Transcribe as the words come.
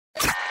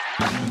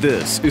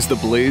This is the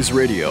Blaze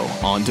Radio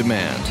on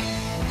demand.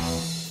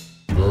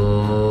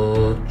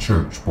 The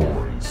Church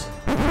Boys.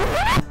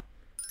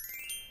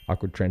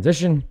 Awkward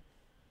transition.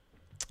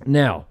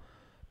 Now,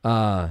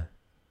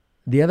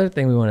 the other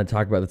thing we want to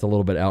talk about that's a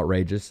little bit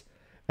outrageous,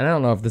 and I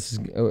don't know if this is,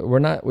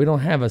 we don't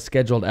have a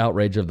scheduled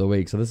outrage of the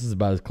week, so this is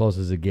about as close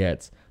as it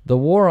gets. The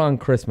war on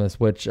Christmas,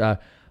 which,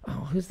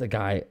 who's the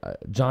guy?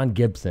 John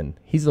Gibson.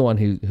 He's the one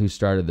who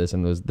started this,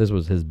 and this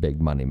was his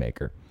big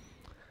moneymaker.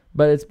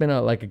 But it's been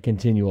a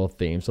continual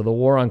theme. So the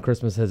war on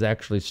Christmas has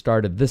actually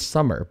started this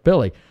summer.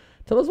 Billy,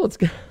 tell us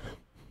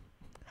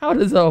how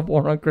does a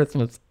war on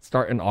Christmas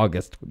start in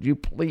August? Would you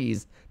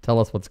please tell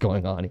us what's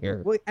going on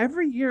here? Well,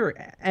 every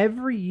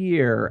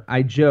year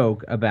I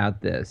joke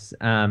about this.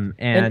 And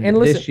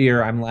listen, this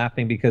year I'm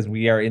laughing because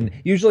we are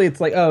usually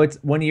it's like, it's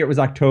one year it was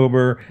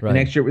October, right. The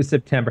next year it was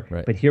September.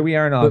 Right. But here we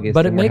are in August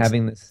but and we're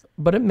having this.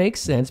 But it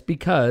makes sense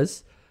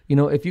because,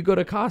 if you go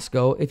to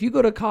Costco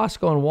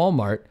and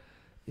Walmart,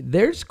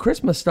 there's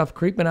Christmas stuff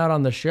creeping out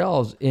on the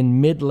shelves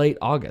in mid-late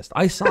August.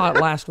 I saw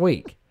it last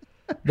week.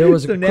 There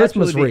was so a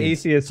Christmas the wreath.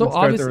 atheists would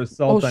start their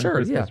assault on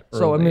Christmas early.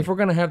 So, if we're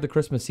going to have the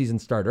Christmas season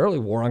start early,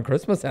 War on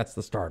Christmas, that's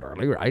the start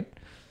early, right?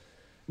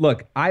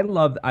 Look, I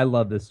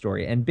love this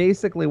story. And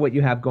basically what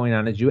you have going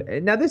on is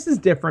now this is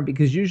different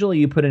because usually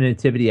you put a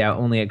nativity out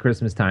only at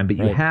Christmas time, but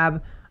you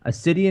have a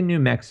city in New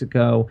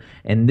Mexico,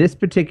 and this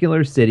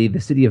particular city,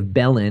 the city of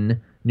Belen,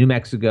 New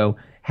Mexico,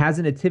 has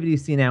a nativity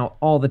scene out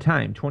all the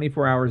time,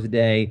 24 hours a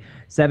day,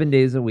 7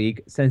 days a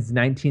week, since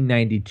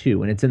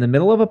 1992. And it's in the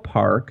middle of a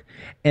park.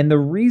 And the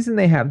reason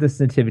they have this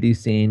nativity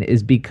scene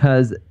is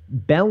because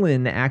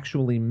Belen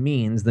actually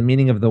means, the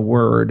meaning of the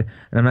word,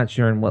 and I'm not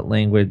sure in what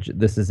language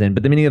this is in,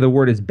 but the meaning of the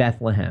word is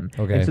Bethlehem.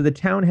 Okay. And so the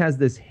town has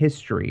this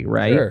history,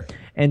 right? Sure.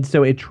 And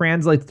so it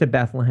translates to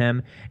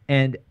Bethlehem.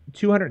 And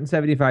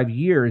 275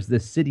 years,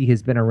 the city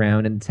has been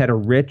around, and it's had a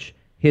rich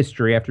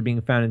history after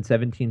being founded in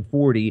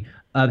 1740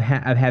 of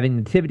having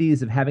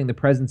nativities, of having the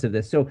presence of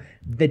this. So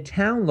the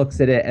town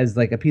looks at it as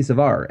like a piece of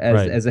art,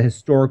 as a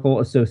historical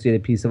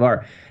associated piece of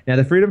art. Now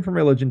the Freedom from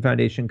Religion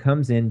Foundation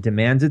comes in,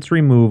 demands its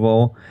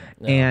removal,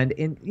 and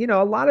in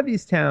a lot of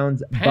these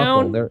towns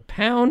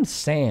pound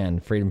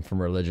sand Freedom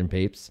from Religion,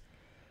 peeps.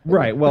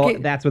 Right. Well,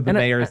 okay, that's what the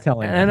mayor is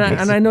telling me. And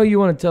I know you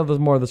want to tell us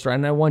more of the story,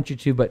 and I want you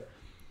to, but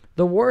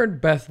the word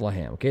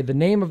Bethlehem, okay, the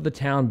name of the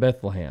town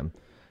Bethlehem,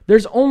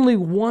 there's only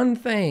one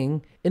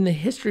thing in the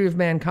history of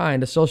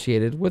mankind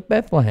associated with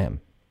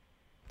Bethlehem,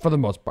 for the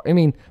most part. I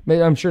mean,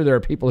 I'm sure there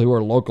are people who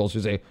are locals who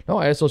say, no,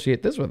 I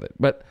associate this with it.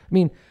 But, I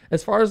mean,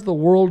 as far as the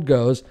world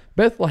goes,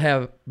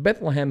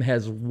 Bethlehem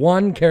has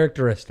one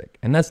characteristic,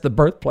 and that's the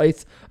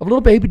birthplace of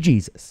little baby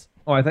Jesus.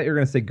 Oh, I thought you were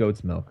going to say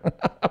goat's milk.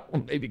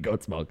 Maybe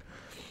goat's milk.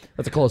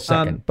 That's a close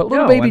second. But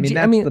little baby Jesus.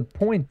 That's the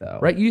point, though.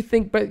 Right? You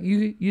think, but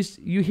you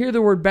hear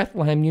the word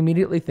Bethlehem, you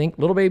immediately think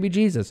little baby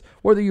Jesus.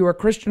 Whether you are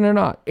Christian or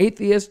not,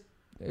 atheist,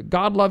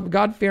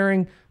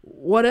 God-fearing,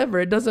 whatever,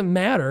 it doesn't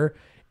matter.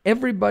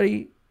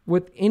 Everybody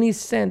with any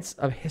sense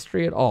of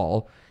history at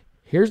all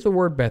hears the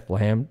word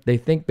Bethlehem, they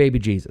think baby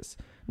Jesus.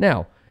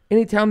 Now,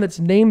 any town that's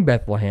named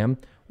Bethlehem,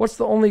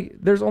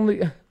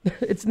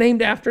 it's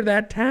named after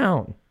that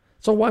town.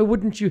 So why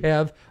wouldn't you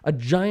have a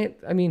giant,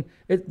 why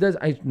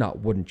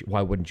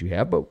wouldn't you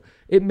have, but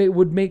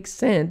would make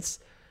sense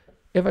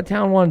if a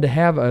town wanted to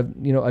have a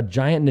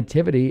giant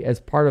nativity as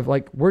part of,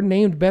 we're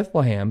named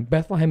Bethlehem.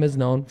 Bethlehem is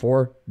known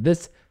for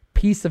this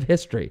piece of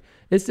history.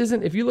 This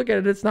isn't, if you look at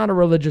it, it's not a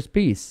religious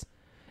piece.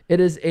 It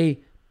is a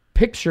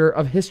picture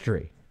of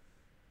history.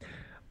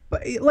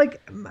 But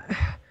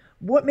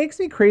what makes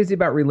me crazy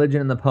about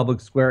religion in the public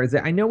square is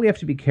that I know we have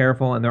to be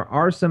careful and there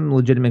are some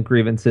legitimate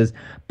grievances,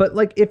 but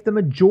if the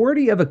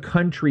majority of a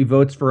country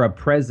votes for a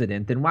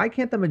president, then why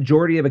can't the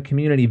majority of a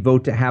community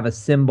vote to have a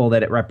symbol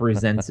that it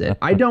represents it?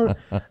 I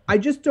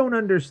just don't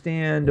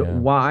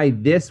understand why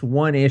this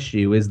one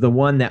issue is the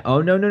one that,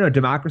 no,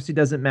 democracy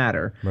doesn't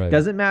matter. Right.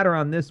 Doesn't matter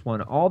on this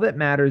one. All that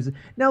matters.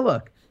 Now,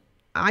 look,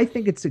 I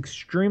think it's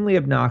extremely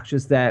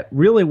obnoxious that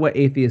really what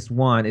atheists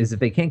want is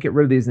if they can't get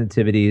rid of these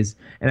nativities,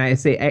 and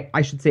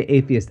I should say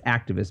atheist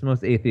activists.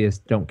 Most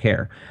atheists don't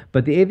care.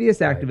 But the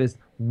atheist activists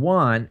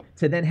want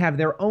to then have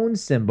their own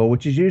symbol,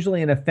 which is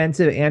usually an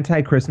offensive,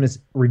 anti-Christmas,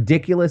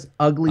 ridiculous,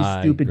 ugly,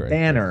 stupid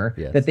banner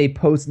that they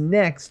post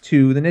next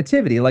to the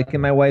nativity, like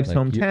in my wife's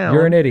hometown.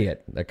 You're an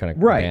idiot, that kind of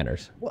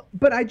banners. Well,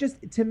 but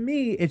to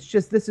me, it's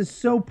just, this is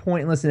so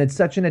pointless, and it's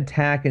such an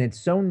attack, and it's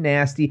so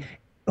nasty.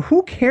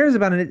 Who cares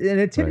about it? A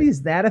nativity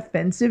is that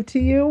offensive to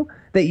you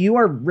that you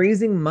are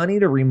raising money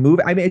to remove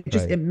it? I mean,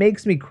 it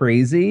makes me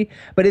crazy.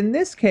 But in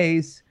this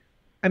case,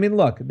 I mean,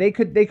 look, they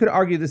could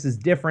argue this is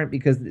different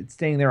because it's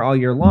staying there all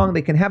year long.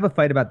 They can have a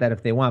fight about that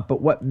if they want.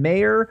 But what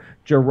Mayor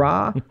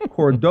Gerard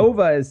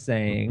Cordova is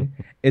saying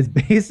is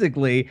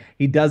basically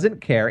he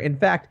doesn't care. In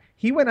fact,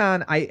 he went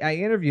on. I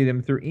interviewed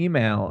him through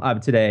email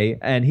today,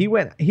 and he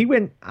went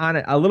on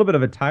a little bit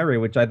of a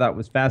tirade, which I thought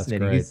was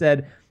fascinating. He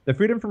said The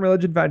Freedom from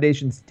Religion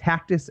Foundation's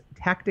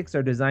tactics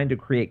are designed to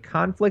create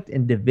conflict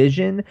and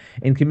division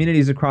in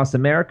communities across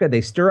America.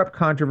 They stir up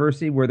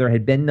controversy where there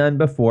had been none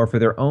before for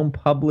their own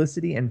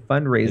publicity and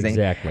fundraising.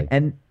 Exactly.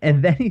 And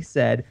then he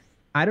said,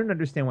 I don't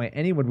understand why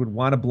anyone would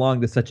want to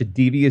belong to such a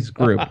devious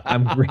group.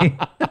 I'm great.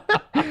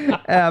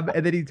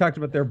 And then he talked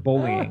about their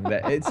bullying.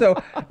 But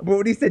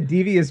when he said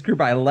devious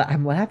group,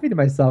 I'm laughing to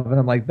myself, and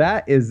I'm like,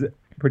 that is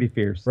pretty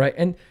fierce. Right.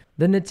 And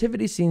the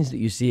nativity scenes that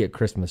you see at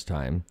Christmas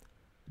time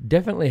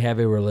definitely have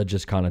a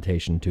religious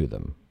connotation to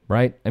them,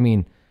 right? I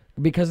mean,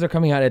 because they're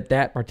coming out at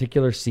that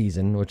particular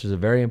season, which is a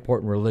very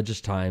important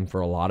religious time for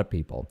a lot of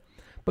people.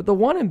 But the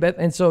one in Beth,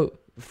 and so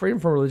Freedom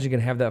from Religion can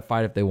have that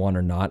fight if they want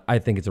or not. I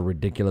think it's a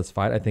ridiculous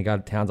fight. I think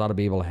towns ought to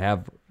be able to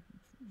have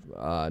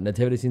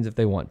nativity scenes if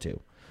they want to.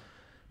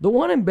 The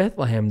one in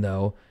Bethlehem,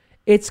 though,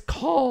 it's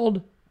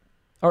called,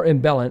 or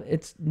in Belen,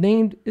 it's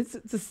named, it's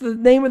the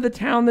name of the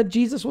town that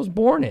Jesus was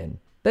born in.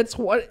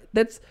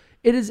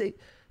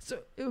 So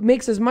it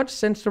makes as much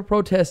sense to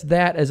protest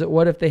that as it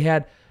would if they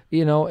had,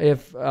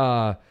 if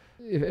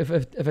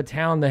a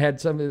town that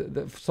had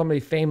somebody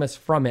famous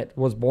from it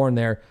was born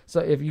there. So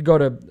if you go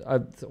to,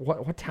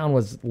 what town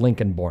was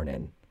Lincoln born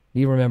in? Do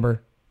you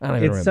remember? I don't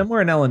even remember. It's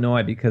somewhere in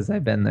Illinois because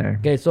I've been there.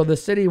 Okay, so the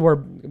city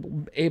where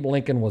Abe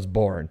Lincoln was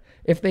born.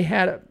 If they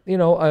had,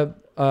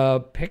 a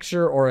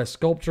picture or a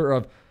sculpture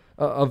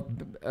of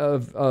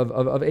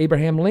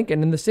Abraham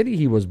Lincoln in the city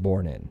he was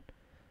born in,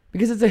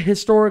 because it's a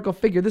historical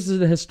figure. This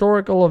is a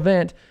historical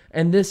event,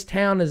 and this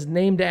town is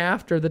named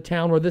after the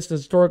town where this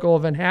historical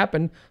event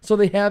happened. So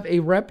they have a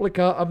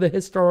replica of the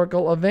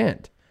historical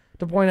event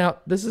to point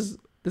out this is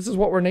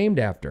what we're named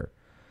after,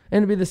 and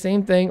it'd be the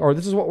same thing, or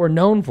this is what we're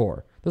known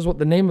for. This is what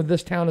the name of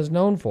this town is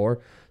known for.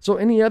 So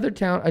any other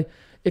town,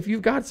 if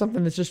you've got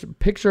something that's just a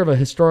picture of a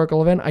historical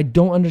event, I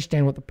don't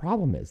understand what the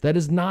problem is. That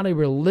is not a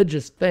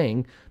religious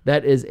thing.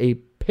 That is a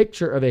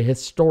picture of a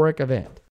historic event.